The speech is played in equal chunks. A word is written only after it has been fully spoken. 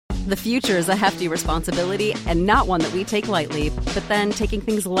The future is a hefty responsibility and not one that we take lightly. But then taking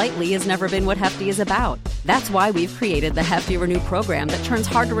things lightly has never been what Hefty is about. That's why we've created the Hefty Renew program that turns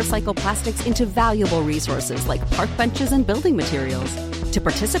hard-to-recycle plastics into valuable resources like park benches and building materials. To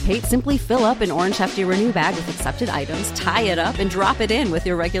participate, simply fill up an orange Hefty Renew bag with accepted items, tie it up, and drop it in with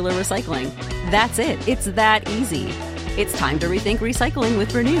your regular recycling. That's it. It's that easy. It's time to rethink recycling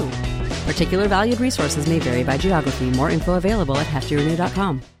with Renew. Particular valued resources may vary by geography. More info available at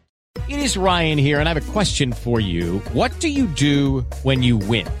heftyrenew.com. It is Ryan here, and I have a question for you. What do you do when you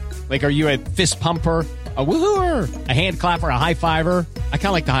win? Like, are you a fist pumper, a woohooer, a hand clapper, a high fiver? I kind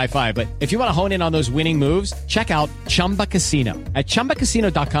of like the high five, but if you want to hone in on those winning moves, check out Chumba Casino. At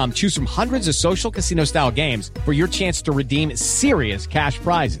ChumbaCasino.com, choose from hundreds of social casino-style games for your chance to redeem serious cash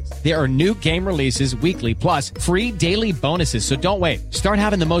prizes. There are new game releases weekly, plus free daily bonuses, so don't wait. Start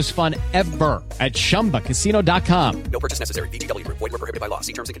having the most fun ever at ChumbaCasino.com. No purchase necessary. VGW Group. Void where prohibited by law.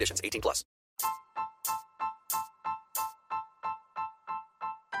 See terms and conditions. 18 plus.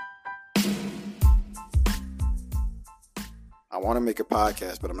 I want to make a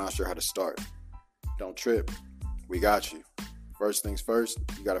podcast, but I'm not sure how to start. Don't trip. We got you. First things first,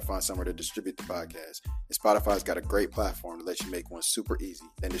 you got to find somewhere to distribute the podcast. And Spotify's got a great platform to let you make one super easy,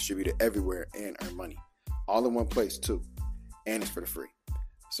 then distribute it everywhere and earn money. All in one place, too. And it's for the free.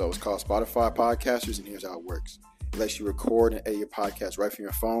 So it's called Spotify Podcasters, and here's how it works. It lets you record and edit your podcast right from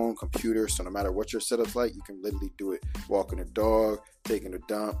your phone, computer, so no matter what your setup's like, you can literally do it walking a dog, taking a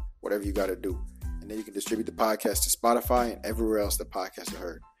dump, whatever you got to do. And then you can distribute the podcast to Spotify and everywhere else the podcast are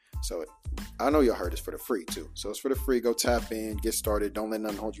heard. So I know y'all heard this for the free too. So it's for the free. Go tap in, get started. Don't let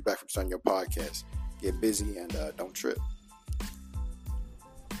nothing hold you back from starting your podcast. Get busy and don't trip.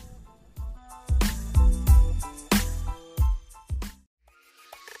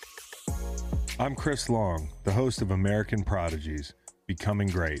 I'm Chris Long, the host of American Prodigies, Becoming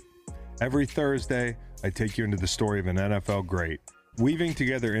Great. Every Thursday, I take you into the story of an NFL great. Weaving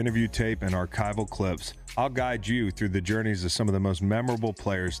together interview tape and archival clips, I'll guide you through the journeys of some of the most memorable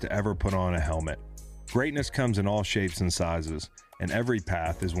players to ever put on a helmet. Greatness comes in all shapes and sizes, and every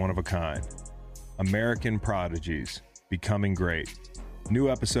path is one of a kind. American Prodigies, Becoming Great.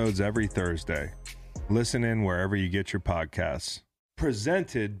 New episodes every Thursday. Listen in wherever you get your podcasts.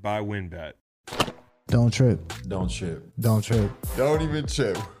 Presented by WinBet. Don't trip. Don't trip. Don't trip. Don't even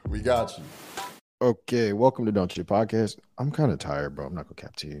trip. We got you. Okay, welcome to Don't Trip Podcast. I'm kind of tired, bro. I'm not going to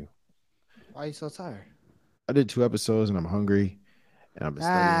cap to you. Why are you so tired? I did 2 episodes and I'm hungry. And I've been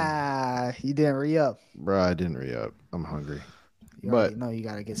studying. You didn't re-up. Bro, I didn't re-up. I'm hungry. You know you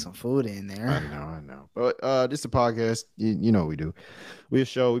got to get some food in there. I know. But this is a podcast. You know what we do. We a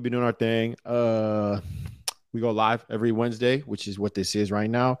show. We've been doing our thing. We go live every Wednesday, which is what this is right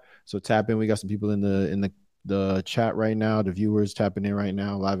now. So tap in. We got some people in the chat right now. The viewers tapping in right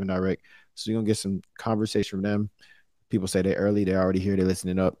now, live and direct. So you're going to get some conversation from them. People say they're early. They're already here. They're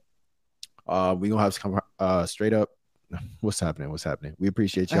listening up. We're going to have some straight up. What's happening? We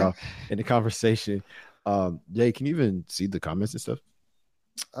appreciate y'all in the conversation. Jay, can you even see the comments and stuff?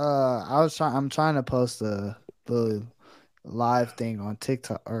 I'm trying to post the live thing on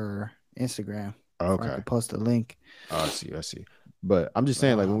TikTok or Instagram. Okay. I can post a link. Oh, I see. But I'm just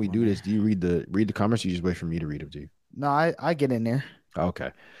saying, like, when we do this, do you read the comments or you just wait for me to read them to you? No, I get in there.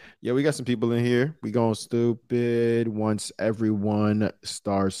 Okay. Yeah, we got some people in here. We going stupid once everyone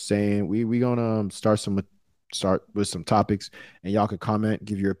starts saying we gonna start with some topics and y'all can comment,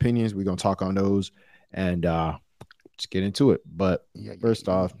 give your opinions. We're gonna talk on those and just get into it. But first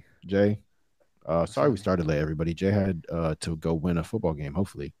off, Jay, sorry we started late, everybody. Jay had to go win a football game,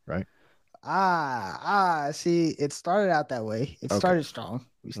 hopefully, right? See, it started out that way. It started strong.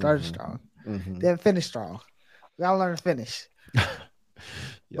 We started strong. Then finished strong. We gotta learn to finish.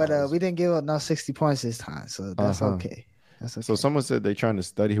 But we didn't give up no 60 points this time, so that's okay. That's okay. So someone said they're trying to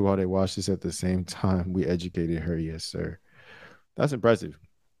study while they watch this at the same time. We educated her, yes, sir. That's impressive.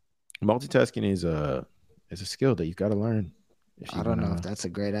 Multitasking is a skill that you got to learn. I don't know if that's a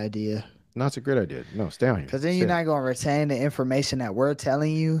great idea. No, it's a great idea. No, stay on here. Because then you're not going to retain the information that we're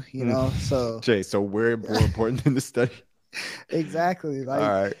telling you, you know? So Jay, so we're more important than the study. Exactly. Like,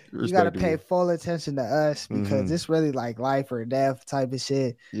 all right, you got to pay full attention to us because it's really like life or death type of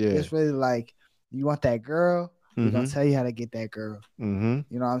shit. Yeah. It's really like, you want that girl? We're going to tell you how to get that girl. You know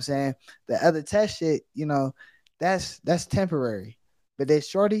what I'm saying? The other test shit, you know, that's temporary. But that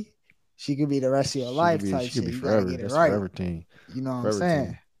shorty, she could be the rest of your life type shit. She could be you forever. Get it That's right. forever team. You know what I'm saying?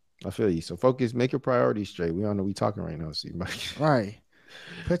 Team. I feel you. So focus, make your priorities straight. We all know we talking right now. See, right.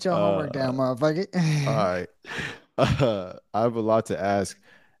 Put your homework down, motherfucker. All right. I have a lot to ask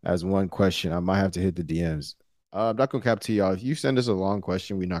as one question. I might have to hit the DMs. I'm not gonna cap to y'all. If you send us a long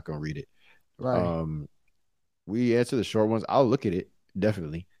question, we're not gonna read it. Right. We answer the short ones. I'll look at it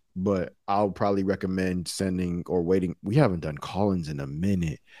definitely, but I'll probably recommend sending or waiting. We haven't done call-ins in a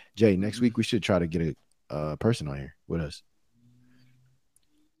minute. Jay, next week we should try to get a person on here with us.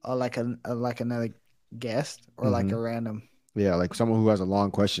 Or like another guest or like a random. Yeah, like someone who has a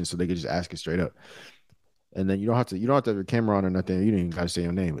long question so they could just ask it straight up. And then you don't have to have your camera on or nothing. You don't even gotta say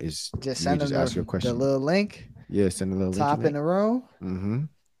your name. It's just send them ask your question. The little link. Yeah, send a little top link. in the room. Mm-hmm.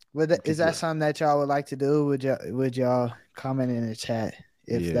 Is that something that y'all would like to do? Would y'all comment in the chat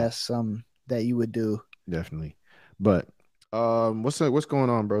if that's something that you would do? Definitely. But what's going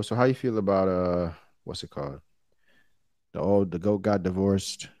on, bro? So how you feel about what's it called? The GOAT got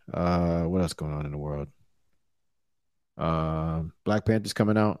divorced. What else going on in the world? Black Panther's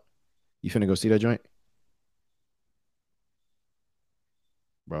coming out. You finna go see that joint?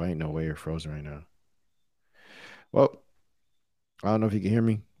 Bro, ain't no way you're frozen right now. Well, I don't know if you can hear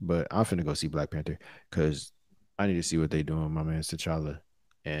me, but I'm finna go see Black Panther because I need to see what they doing, my man T'Challa,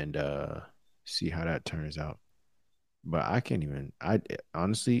 and see how that turns out. But I can't even. I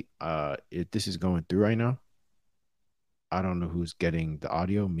honestly, if this is going through right now, I don't know who's getting the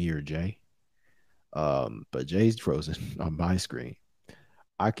audio, me or Jay. But Jay's frozen on my screen.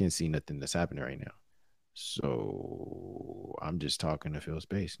 I can't see nothing that's happening right now. So I'm just talking to fill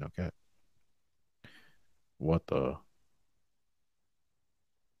space. No cap. What the?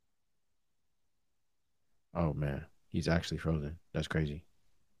 Oh man, he's actually frozen. That's crazy.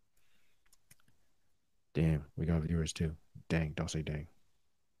 Damn, we got viewers too. Dang, don't say dang.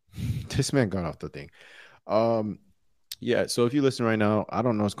 This man got off the thing. Yeah, so if you listen right now, I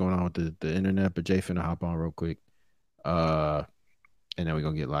don't know what's going on with the internet, but Jay finna hop on real quick. And then we're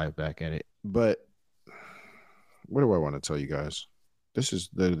gonna get live back at it. But what do I want to tell you guys? This is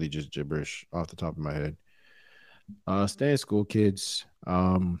literally just gibberish off the top of my head. Stay in school, kids.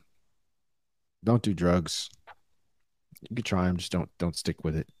 Don't do drugs. You can try them, just don't stick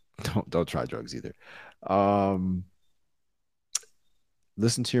with it. Don't try drugs either.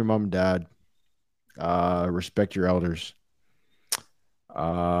 Listen to your mom and dad. Respect your elders.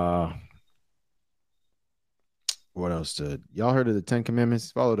 What else? Y'all heard of the 10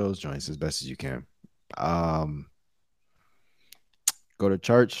 Commandments? Follow those joints as best as you can. Go to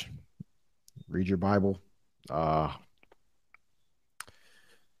church. Read your Bible. What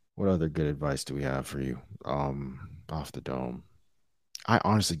other good advice do we have for you? Off the dome. I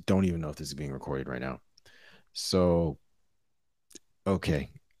honestly don't even know if this is being recorded right now. So, okay.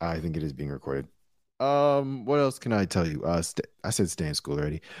 I think it is being recorded. What else can I tell you? I said stay in school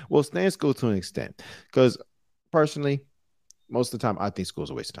already. Well, stay in school to an extent. Because personally, most of the time, I think school's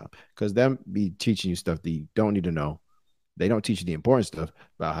a waste of time. Because them be teaching you stuff that you don't need to know. They don't teach you the important stuff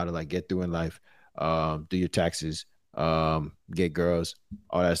about how to like get through in life, do your taxes, get girls,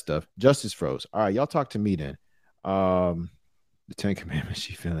 all that stuff. Justice froze. All right, y'all talk to me then. The 10 Commandments,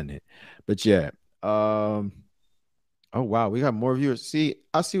 she feeling it. But yeah. Oh wow, we got more viewers.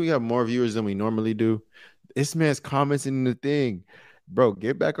 I see we have more viewers than we normally do. This man's comments in the thing. Bro,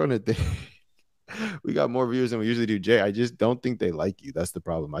 get back on the thing. We got more viewers than we usually do. Jay, I just don't think they like you. That's the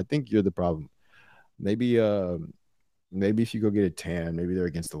problem. I think you're the problem. Maybe if you go get a tan, maybe they're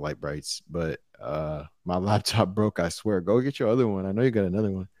against the light brights. But my laptop broke, I swear. Go get your other one. I know you got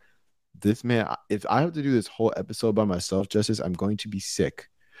another one. This man, if I have to do this whole episode by myself, Justice, I'm going to be sick.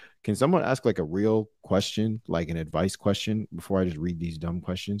 Can someone ask like a real question, like an advice question, before I just read these dumb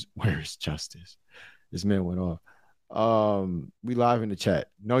questions? Where's Justice? This man went off. We live in the chat.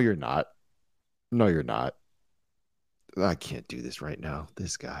 No, you're not. No, you're not. I can't do this right now.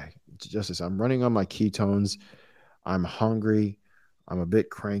 This guy. Justice, I'm running on my ketones. I'm hungry. I'm a bit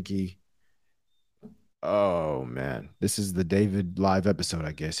cranky. Oh man. This is the David live episode,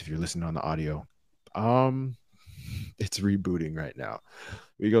 I guess, if you're listening on the audio. It's rebooting right now.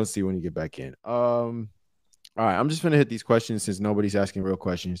 We're gonna see when you get back in. All right, I'm just gonna hit these questions since nobody's asking real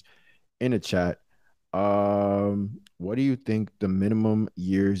questions in the chat. What do you think the minimum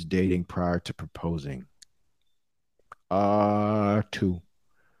years dating prior to proposing? 2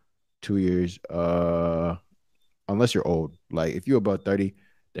 years. Unless you're old. Like if you're about 30,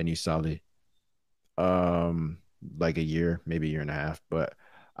 then you solid. Like a year, maybe a year and a half. But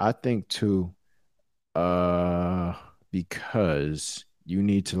I think 2, because you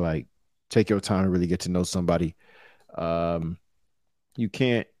need to like take your time and really get to know somebody. You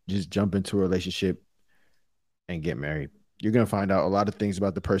can't just jump into a relationship and get married. You're gonna find out a lot of things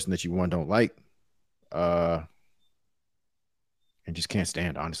about the person that you don't like, and just can't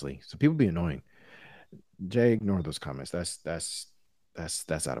stand, honestly. So people be annoying. Jay, ignore those comments. That's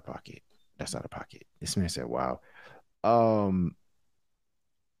out of pocket. That's out of pocket. This man said, wow.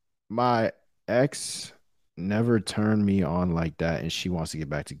 My ex never turned me on like that, and she wants to get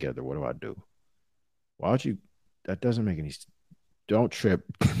back together. What do I do? Why would you? That doesn't make any. Don't trip.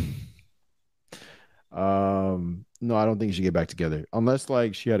 No, I don't think you should get back together unless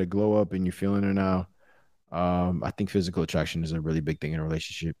like she had a glow up and you're feeling her now. I think physical attraction is a really big thing in a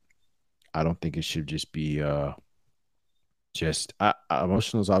relationship. I don't think it should just be just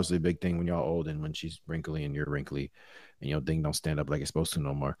emotional is obviously a big thing when y'all old and when she's wrinkly and you're wrinkly and your thing don't stand up like it's supposed to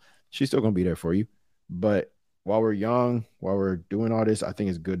no more. She's still gonna be there for you. But while we're young, while we're doing all this, I think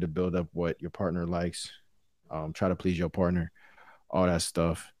it's good to build up what your partner likes. Try to please your partner, all that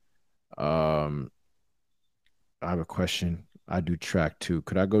stuff. I have a question. I do track too.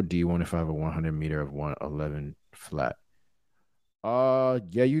 Could I go D1 if I have a 100 meter of 111 flat?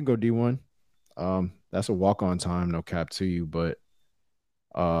 Yeah, you can go D1. That's a walk-on time, no cap to you, but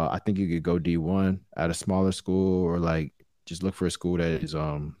I think you could go D1 at a smaller school or like just look for a school that is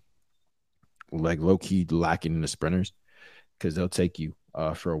like low-key lacking in the sprinters because they'll take you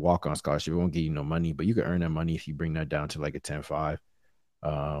for a walk-on scholarship. It won't give you no money, but you can earn that money if you bring that down to like a 10.5.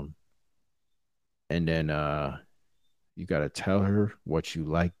 And then you got to tell her what you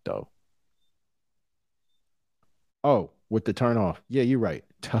like, though. Oh, with the turn off. Yeah, you're right.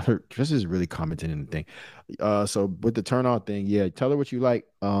 Tell her. This is really commenting in the thing. So with the turn off thing, yeah, tell her what you like.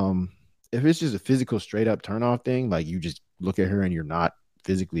 If it's just a physical straight up turn off thing, like you just look at her and you're not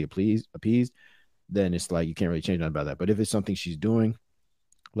physically appeased, then it's like you can't really change nothing about that. But if it's something she's doing,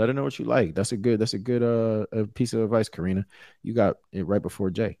 let her know what you like. That's a good a piece of advice, Karina. You got it right before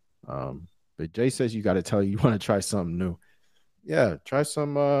Jay. But Jay says you got to tell her you want to try something new. Yeah, try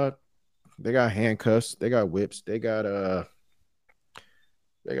some. They got handcuffs. They got whips. They got a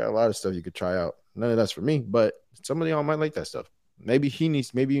lot of stuff you could try out. None of that's for me, but some of y'all might like that stuff. Maybe you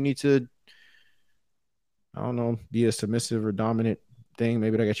need to, I don't know, be a submissive or dominant thing.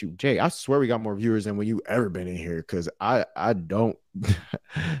 Maybe I got you. Jay, I swear we got more viewers than when you ever been in here because I don't,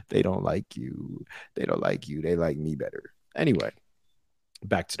 they don't like you. They don't like you. They like me better. Anyway,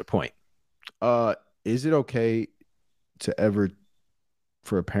 back to the point. Is it okay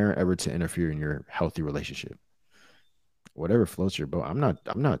for a parent ever to interfere in your healthy relationship? Whatever floats your boat. I'm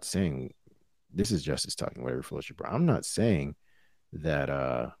not saying this is Justice talking, whatever floats your boat. I'm not saying that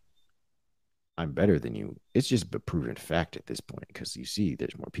I'm better than you. It's just a proven fact at this point because you see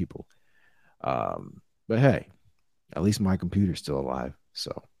there's more people. But hey, at least my computer's still alive.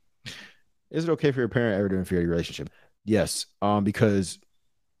 So is it okay for your parent ever to interfere in your relationship? Yes. Because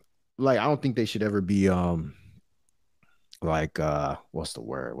like I don't think they should ever be like what's the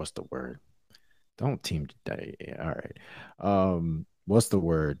word? Don't team today. Yeah, all right. What's the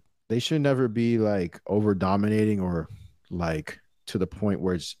word? They should never be like over dominating or like to the point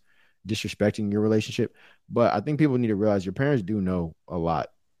where it's disrespecting your relationship. But I think people need to realize your parents do know a lot.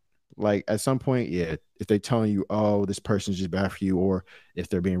 Like at some point, yeah, if they're telling you, oh, this person's just bad for you, or if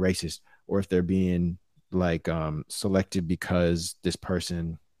they're being racist, or if they're being like selected because this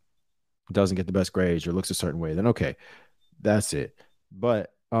person doesn't get the best grades or looks a certain way, then okay, that's it.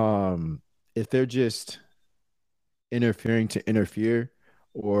 But if they're just interfering to interfere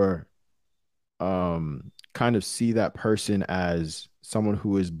or kind of see that person as someone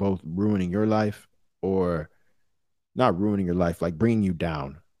who is both ruining your life or not ruining your life, like bringing you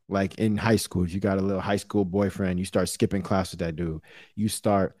down. Like in high school, if you got a little high school boyfriend, you start skipping class with that dude, you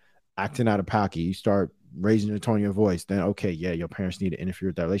start acting out of pocket, you start raising the tone of your voice, then okay, yeah, your parents need to interfere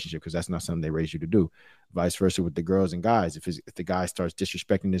with that relationship because that's not something they raised you to do. Vice versa with the girls and guys. If the guy starts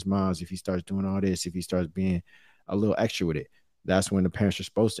disrespecting his moms, if he starts doing all this, if he starts being a little extra with it, that's when the parents are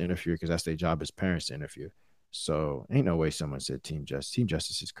supposed to interfere because that's their job as parents to interfere. So ain't no way someone said Team Justice. Team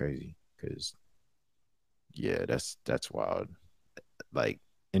Justice is crazy because yeah, that's wild. Like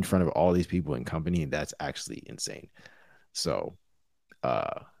in front of all these people in company, that's actually insane. So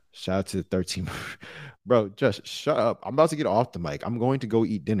shout out to the 13. Bro, just shut up. I'm about to get off the mic. I'm going to go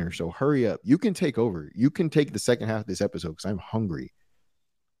eat dinner. So hurry up. You can take over. You can take the second half of this episode because I'm hungry.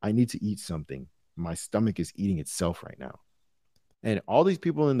 I need to eat something. My stomach is eating itself right now. And all these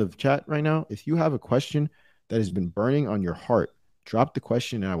people in the chat right now, if you have a question that has been burning on your heart, drop the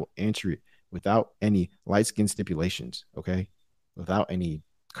question and I will answer it without any light skin stipulations. Okay. Without any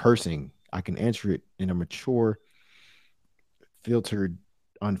cursing. I can answer it in a mature, filtered,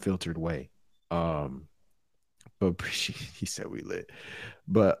 unfiltered way. But he said we lit.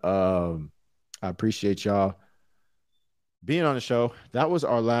 But I appreciate y'all being on the show. That was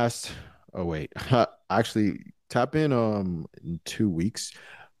our last. Oh wait, actually tap in 2 weeks.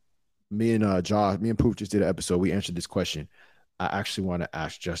 Me and Poof just did an episode. We answered this question. I actually want to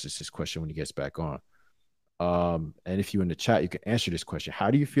ask Justice this question when he gets back on. And if you're in the chat, you can answer this question.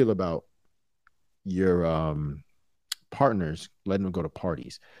 How do you feel about your partners letting them go to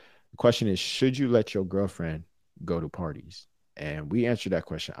parties? The question is, should you let your girlfriend go to parties? And we answered that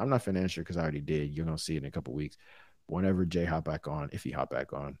question. I'm not going to answer because I already did. You're going to see it in a couple of weeks. Whenever Jay hop back on, if he hop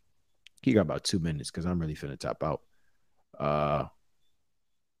back on, he got about 2 minutes because I'm really finna tap out. I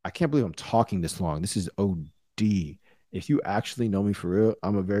can't believe I'm talking this long. This is OD. If you actually know me for real,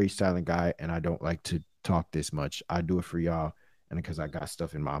 I'm a very silent guy and I don't like to talk this much. I do it for y'all and because I got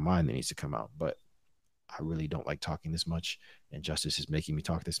stuff in my mind that needs to come out. But I really don't like talking this much. And Justice is making me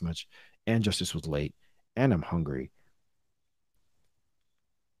talk this much. And Justice was late. And I'm hungry.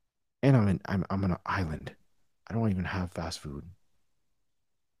 And I'm on an island. I don't even have fast food.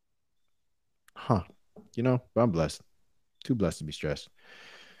 Huh. You know, but I'm blessed. Too blessed to be stressed.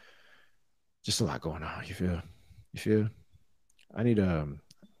 Just a lot going on. You feel? I need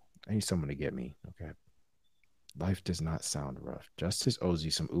someone to get me. Okay. Life does not sound rough. Justice owes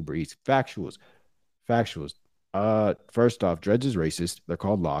you some Uber Eats. Factuals. First off, Dreads is racist. They're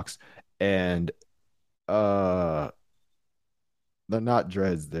called locks. And they're not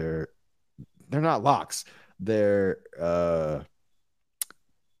dreads. They're not locks. They're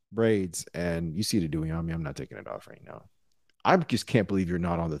braids. And you see the doing on me. I'm not taking it off right now. I just can't believe you're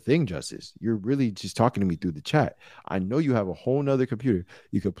not on the thing, Justice. You're really just talking to me through the chat. I know you have a whole nother computer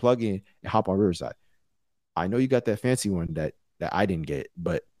you could plug in and hop on Riverside. I know you got that fancy one that I didn't get,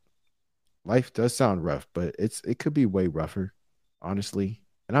 but life does sound rough, but it could be way rougher, honestly.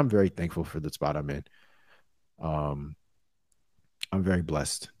 And I'm very thankful for the spot I'm in. I'm very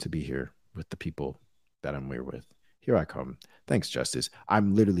blessed to be here with the people that I'm here with. Here I come. Thanks, Justice.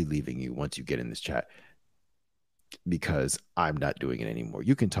 I'm literally leaving you once you get in this chat because I'm not doing it anymore.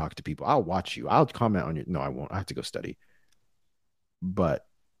 You can talk to people. I'll watch you. I'll comment on your... No, I won't. I have to go study. But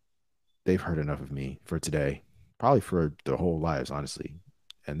they've heard enough of me for today. Probably for their whole lives, honestly.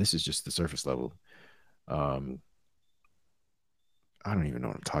 And this is just the surface level. I don't even know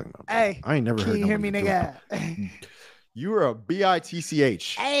what I'm talking about. Hey, I ain't never heard. Can you hear me, nigga? You are a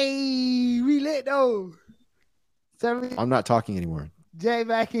bitch. Hey, we lit though. I'm not talking anymore. Jay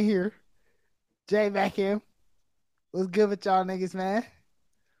back in here. Jay back in. What's good with y'all niggas, man?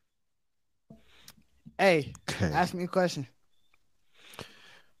 Hey, ask me a question.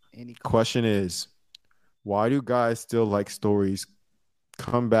 Any question is, why do guys still like stories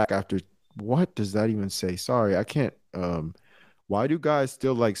come back after? What does that even say? Sorry, I can't. Why do guys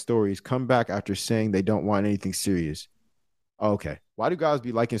still like stories come back after saying they don't want anything serious? Oh, okay. Why do guys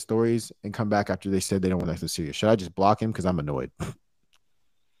be liking stories and come back after they said they don't want anything serious? Should I just block him because I'm annoyed?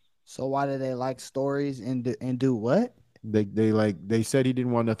 So why do they like stories and do what? They said he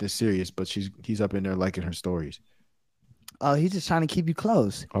didn't want nothing serious, but he's up in there liking her stories. Oh, he's just trying to keep you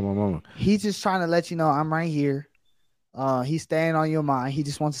close. Oh, my mama. He's just trying to let you know I'm right here. He's staying on your mind. He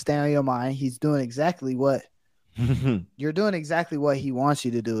just wants to stay on your mind. He's doing exactly what you're doing. Exactly what he wants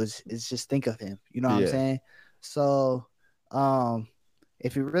you to do is just think of him. You know what I'm saying? So,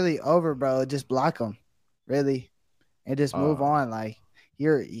 if you're really over, bro, just block him, really, and just move on. Like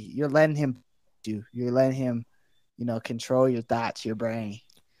you're letting him you're letting him, control your thoughts, your brain.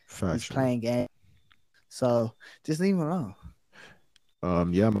 He's playing games. So just leave him alone.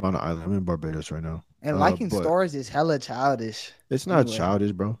 Yeah, I'm on an island. I'm in Barbados right now. And liking stories is hella childish. It's not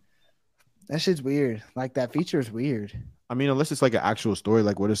childish, bro. That shit's weird. Like that feature is weird. I mean, unless it's like an actual story.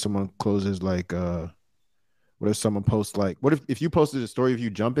 Like, what if someone closes like what if someone posts like what if you posted a story of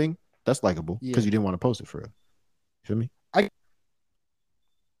you jumping? That's likable because you didn't want to post it for real. You feel me?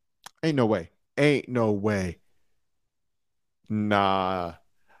 Ain't no way. Nah.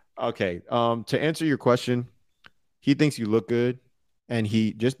 Okay. To answer your question, he thinks you look good, and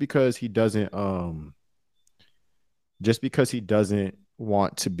just because he doesn't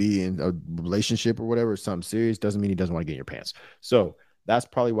want to be in a relationship or whatever, something serious, doesn't mean he doesn't want to get in your pants. So that's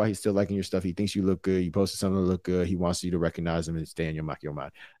probably why he's still liking your stuff. He thinks you look good. You posted something that look good. He wants you to recognize him and stay in your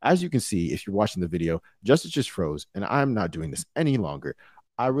mind. As you can see, if you're watching the video, Justice just froze, and I'm not doing this any longer.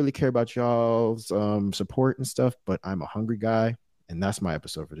 I really care about y'all's support and stuff, but I'm a hungry guy, and that's my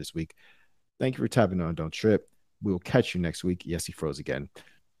episode for this week. Thank you for tapping on Don't Trip. We'll catch you next week. Yes, he froze again.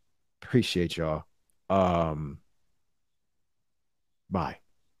 Appreciate y'all. Bye.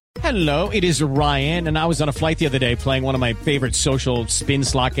 Hello, it is Ryan, and I was on a flight the other day playing one of my favorite social spin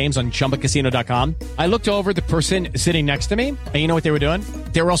slot games on ChumbaCasino.com. I looked over at the person sitting next to me, and you know what they were doing?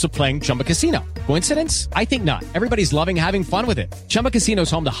 They were also playing Chumba Casino. Coincidence? I think not. Everybody's loving having fun with it. Chumba Casino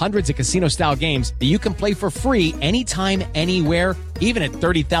is home to hundreds of casino-style games that you can play for free anytime, anywhere, even at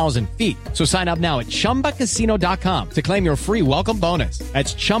 30,000 feet. So sign up now at ChumbaCasino.com to claim your free welcome bonus.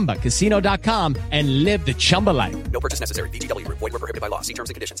 That's ChumbaCasino.com and live the Chumba life. No purchase necessary. VGW. Void where prohibited by law. See terms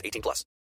and conditions. 18+.